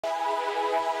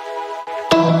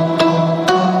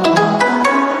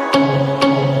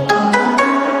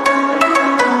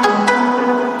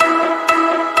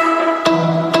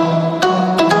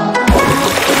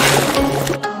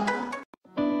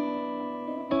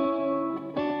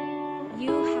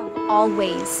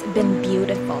always been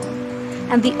beautiful,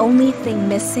 and the only thing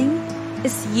missing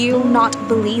is you not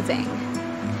believing.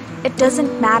 It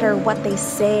doesn't matter what they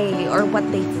say or what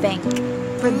they think,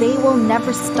 for they will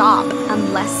never stop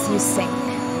unless you sink.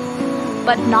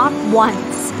 But not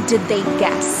once did they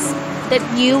guess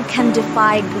that you can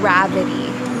defy gravity.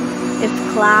 If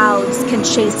clouds can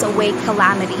chase away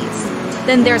calamities,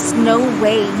 then there's no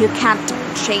way you can't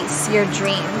chase your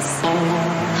dreams.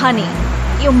 Honey,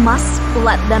 you must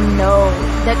let them know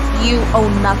that you owe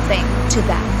nothing to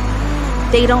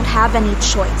them. They don't have any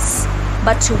choice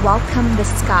but to welcome the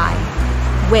sky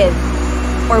with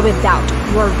or without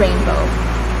your rainbow.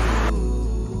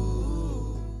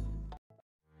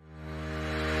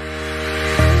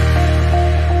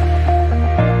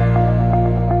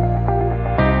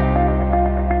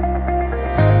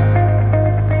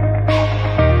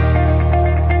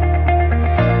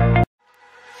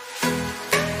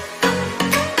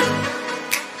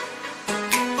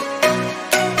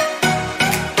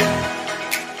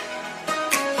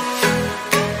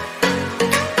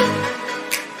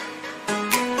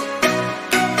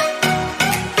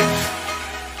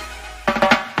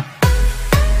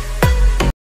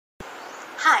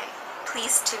 Hi,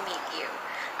 pleased to meet you.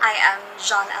 I am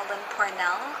Zean Ellen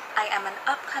Pornel. I am an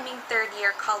upcoming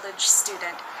third-year college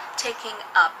student taking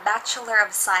a Bachelor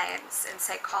of Science in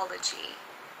Psychology.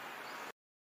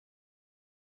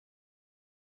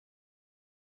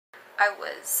 I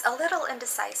was a little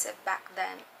indecisive back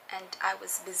then, and I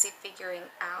was busy figuring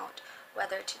out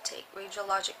whether to take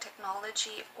radiologic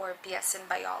technology or BS in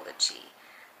biology.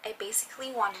 I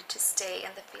basically wanted to stay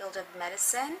in the field of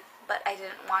medicine, but I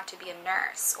didn't want to be a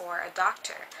nurse or a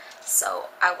doctor, so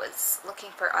I was looking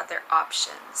for other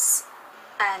options.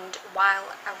 And while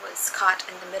I was caught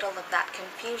in the middle of that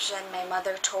confusion, my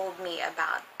mother told me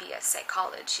about BS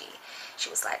psychology. She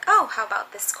was like, "Oh, how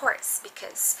about this course?"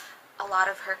 Because a lot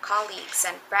of her colleagues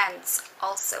and friends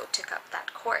also took up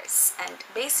that course, and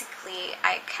basically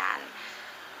I can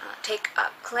take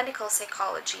up clinical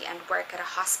psychology and work at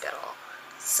a hospital.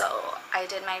 So I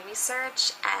did my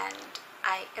research and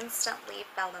I instantly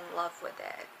fell in love with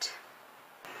it.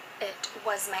 It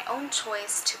was my own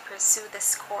choice to pursue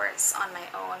this course on my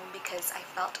own because I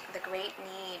felt the great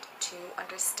need to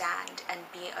understand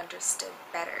and be understood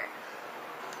better.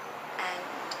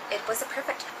 And it was a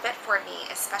perfect fit for me,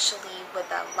 especially with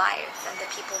the life and the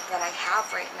people that I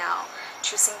have right now.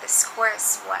 Choosing this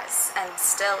course was, and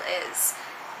still is,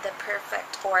 the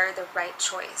perfect or the right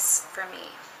choice for me.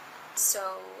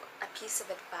 So, a piece of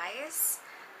advice: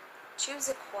 choose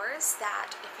a course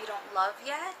that if you don't love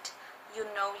yet, you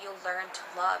know you'll learn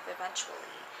to love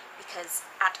eventually. Because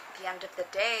at the end of the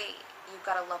day, you've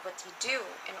got to love what you do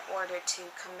in order to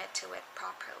commit to it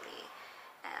properly.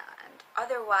 And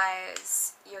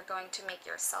otherwise, you're going to make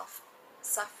yourself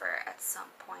suffer at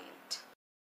some point.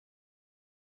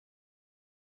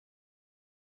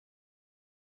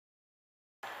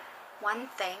 One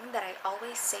thing that I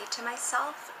always say to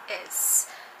myself is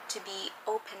to be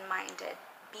open-minded,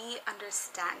 be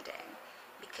understanding,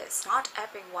 because not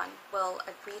everyone will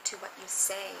agree to what you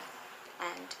say,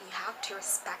 and you have to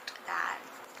respect that.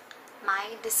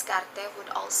 My discarte would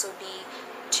also be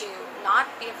to not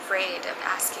be afraid of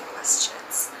asking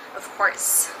questions. Of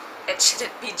course, it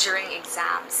shouldn't be during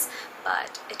exams,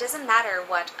 but it doesn't matter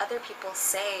what other people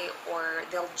say or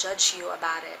they'll judge you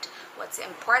about it. What's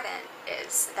important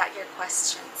is that your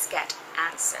questions get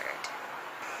answered.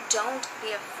 Don't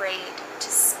be afraid to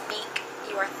speak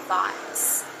your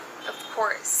thoughts. Of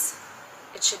course,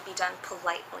 it should be done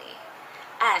politely.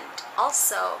 And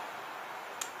also,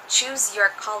 choose your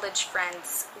college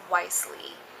friends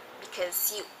wisely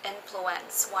because you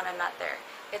influence one another.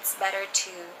 It's better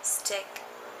to stick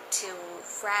to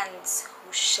friends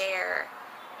who share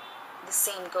the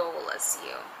same goal as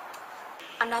you.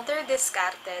 Another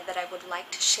discarte that I would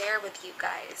like to share with you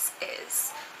guys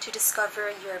is to discover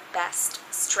your best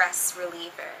stress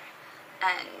reliever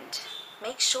and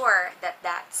make sure that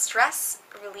that stress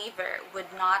reliever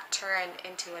would not turn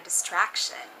into a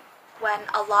distraction. When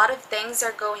a lot of things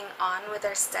are going on with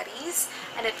our studies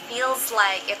and it feels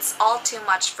like it's all too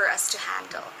much for us to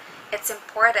handle, it's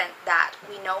important that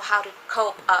we know how to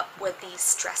cope up with these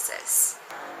stresses.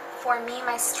 For me,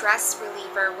 my stress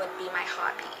reliever would be my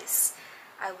hobbies.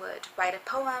 I would write a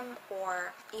poem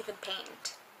or even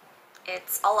paint.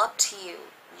 It's all up to you.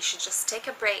 You should just take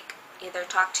a break, either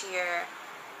talk to your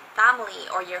family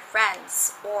or your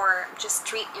friends, or just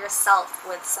treat yourself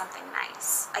with something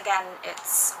nice. Again,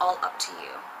 it's all up to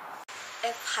you.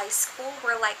 If high school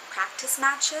were like practice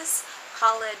matches,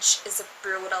 college is a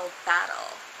brutal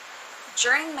battle.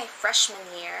 During my freshman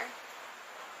year,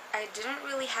 I didn't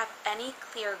really have any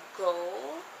clear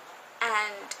goal,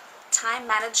 and time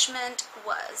management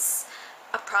was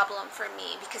a problem for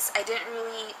me because I didn't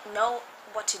really know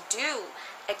what to do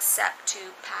except to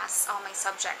pass all my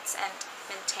subjects and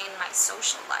maintain my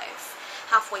social life.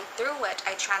 Halfway through it,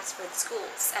 I transferred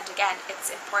schools, and again, it's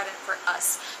important for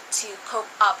us to cope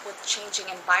up with changing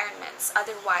environments.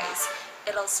 Otherwise,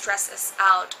 it'll stress us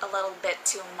out a little bit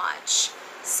too much.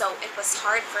 So it was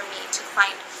hard for me to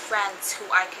find friends who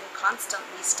I can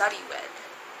constantly study with.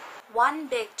 One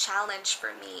big challenge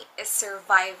for me is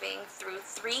surviving through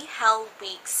 3 hell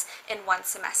weeks in one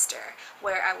semester,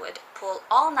 where I would pull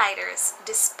all-nighters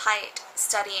despite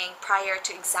studying prior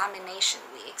to examination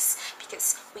weeks,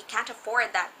 because we can't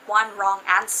afford that one wrong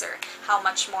answer, how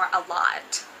much more a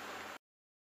lot.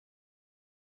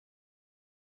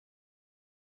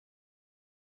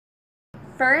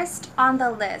 First on the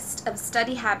list of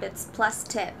study habits plus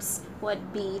tips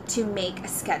would be to make a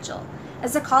schedule.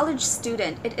 As a college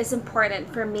student, it is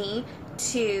important for me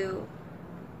to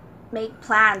make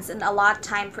plans and allot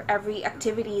time for every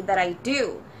activity that I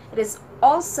do. It is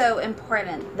also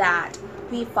important that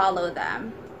we follow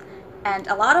them. And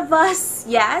a lot of us,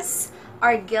 yes,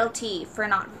 are guilty for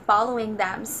not following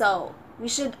them. So we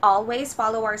should always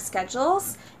follow our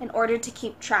schedules in order to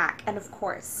keep track and, of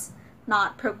course,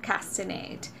 not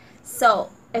procrastinate.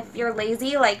 So if you're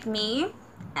lazy like me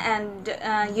and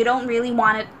you don't really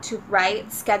want it to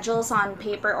write schedules on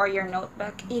paper or your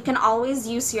notebook, you can always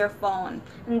use your phone.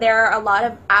 And there are a lot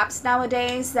of apps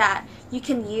nowadays that you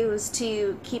can use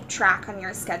to keep track on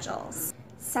your schedules.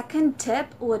 Second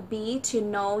tip would be to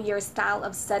know your style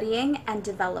of studying and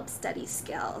develop study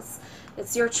skills.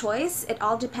 It's your choice. It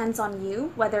all depends on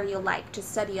you, whether you like to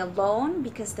study alone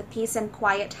because the peace and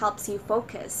quiet helps you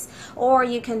focus, or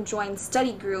you can join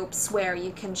study groups where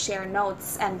you can share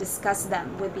notes and discuss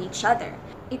them with each other.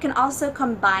 You can also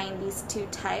combine these 2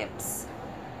 types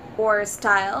or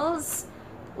styles,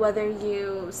 whether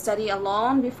you study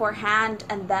alone beforehand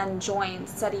and then join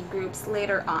study groups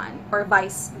later on, or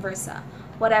vice versa,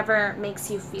 whatever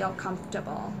makes you feel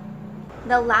comfortable.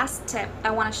 The last tip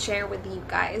I want to share with you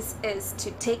guys is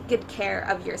to take good care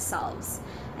of yourselves,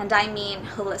 and I mean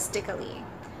holistically.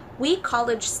 We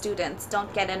college students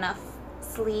don't get enough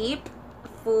sleep,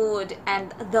 food,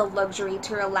 and the luxury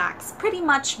to relax pretty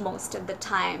much most of the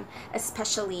time,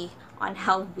 especially on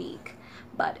Hell Week.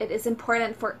 But it is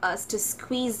important for us to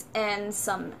squeeze in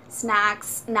some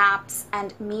snacks, naps,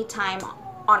 and me time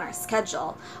on our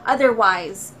schedule.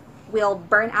 Otherwise, we'll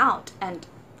burn out, and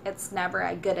it's never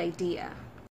a good idea.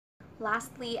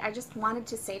 Lastly, I just wanted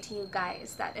to say to you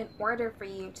guys that in order for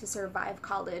you to survive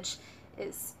college,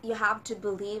 you have to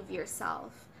believe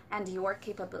yourself and your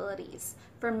capabilities.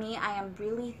 For me, I am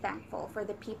really thankful for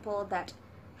the people that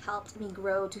helped me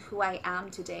grow to who I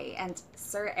am today, and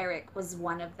Sir Eric was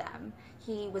one of them.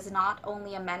 He was not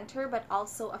only a mentor but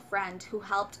also a friend who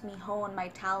helped me hone my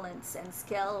talents and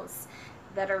skills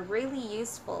that are really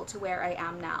useful to where I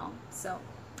am now. So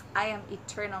I am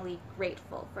eternally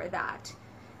grateful for that.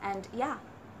 And yeah,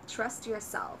 trust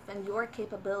yourself and your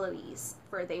capabilities,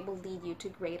 for they will lead you to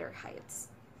greater heights.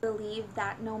 Believe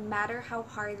that no matter how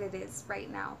hard it is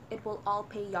right now, it will all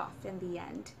pay off in the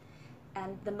end.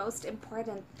 And the most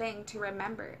important thing to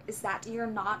remember is that you're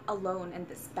not alone in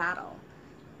this battle.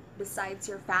 Besides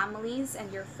your families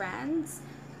and your friends,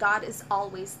 God is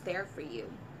always there for you.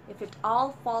 If it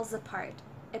all falls apart,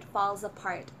 it falls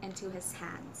apart into His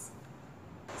hands.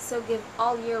 So give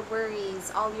all your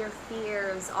worries, all your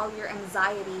fears, all your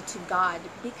anxiety to God,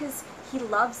 because He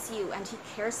loves you and He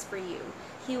cares for you.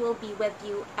 He will be with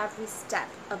you every step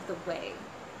of the way.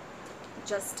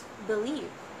 Just believe,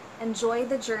 enjoy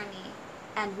the journey,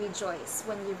 and rejoice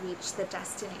when you reach the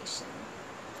destination.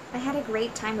 I had a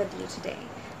great time with you today.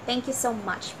 Thank you so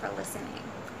much for listening.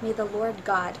 May the Lord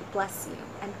God bless you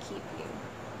and keep you.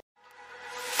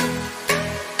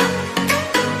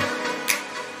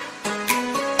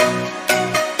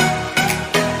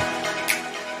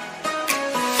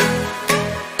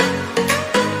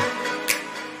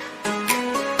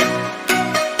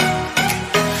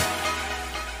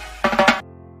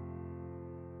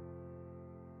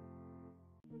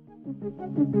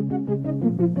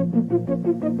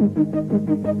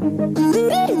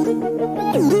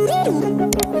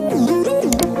 Thank you.